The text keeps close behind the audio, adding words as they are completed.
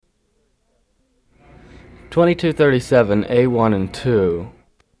2237 A1 and 2.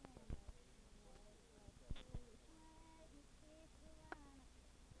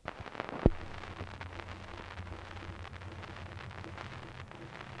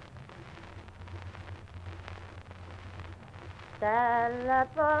 Tällä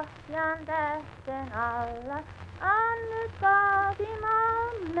pohjan tähten alla on nyt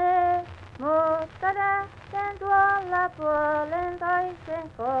kotimaamme, mutta tähten tuolla puolen toisen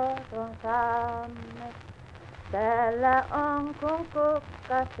koton saamme. Täällä on kun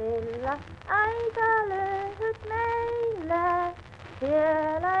kukkasilla aika lyhyt meillä,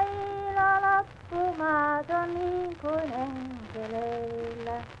 siellä ilo loppumaton niin kuin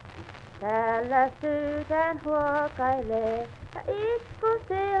enkeleillä. Täällä sydän huokailee ja itku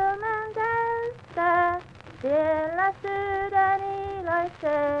silmän täyttää, siellä sydän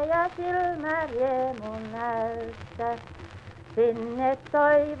iloitsee ja silmä riemun näyttää. Sinne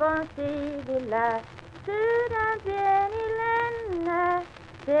toivon siivillä sydän pieni lennää,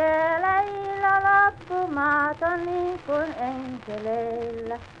 siellä ilo loppumaton niin kuin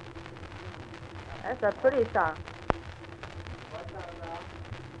enkeleillä. That's a pretty song.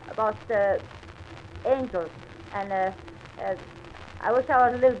 About angels, and I wish I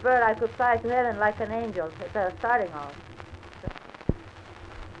was a little bird. I could fly to heaven like an angel. It's starting off.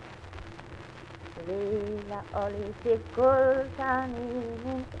 Liila olisi kultani,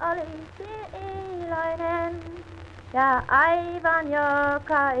 olisi iloinen, ja aivan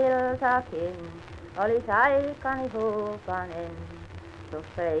joka iltakin olisi aikani huupanen.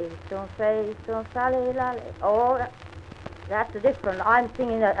 Sun salilale. Oh, that's different. I'm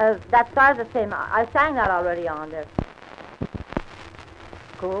singing that star's the same. I sang that already on there.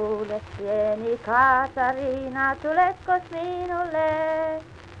 Kuule pieni Katarina, tuletkos minulle?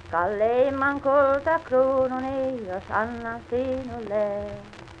 Kalleimman kultakruununi, jos annan sinulle.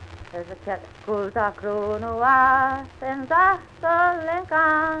 Kultakruunua sen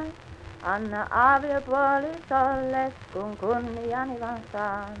tahtollenkaan, anna aviopuolisolle, kun kunniani vaan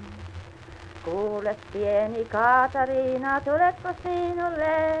saan. Kuule pieni Katarina, tuletkos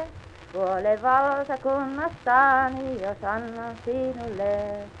minulle? Puolen valtakunnastani, jos annan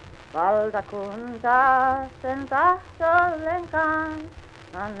sinulle. Valtakuntaa sen tahtollenkaan,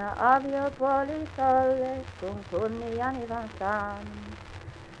 anna aviopuolisolle, kun kunniani vaan saan.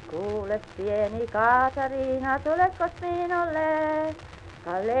 Kuule pieni Katarina, tuletkos minulle?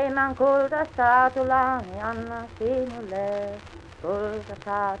 Kalleimman kultasaatulani annan sinulle.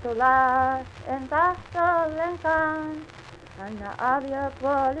 Kultasaatulaa en tahto ollenkaan, anna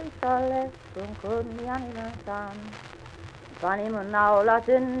aviopuolisolle, kun kunniani vaan saan. Pani mun naula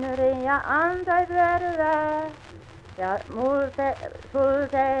tynnyriin ja antoi pyöryä, ja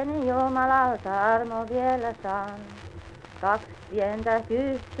sulteeni Jumalalta armo vielä saan. 2 pientä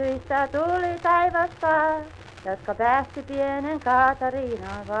kypsyistä tuli taivasta, jotka päästi pienen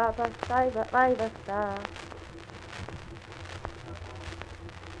Katariinaan vaivasta.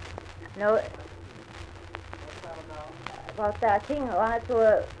 No, about that king wanted to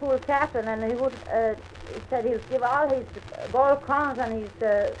fool Catherine, and he said he'll give all his gold crowns and his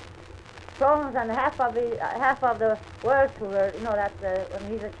thrones and half of the world to her. You know that when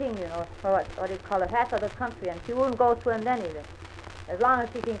he's a king, you know, or what do you call it, half of the country, and she wouldn't go to him then either. As long as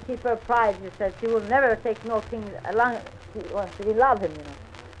she can keep her pride, she said she will never take no king. As long as she loved him, you know.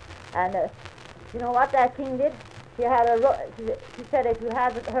 And you know what that king did? She had she said if you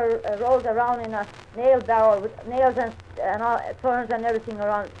had her rolled around in a nail barrel with nails and all thorns and everything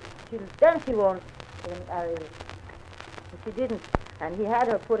around, then she won't marry you. She didn't, and he had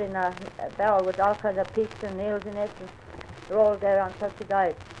her put in a barrel with all kinds of peaks and nails in it and rolled there until she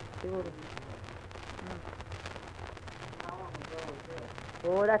died. She wouldn't. How long ago was this?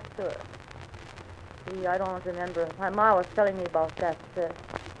 Oh, that's see, I don't remember. My ma was telling me about that.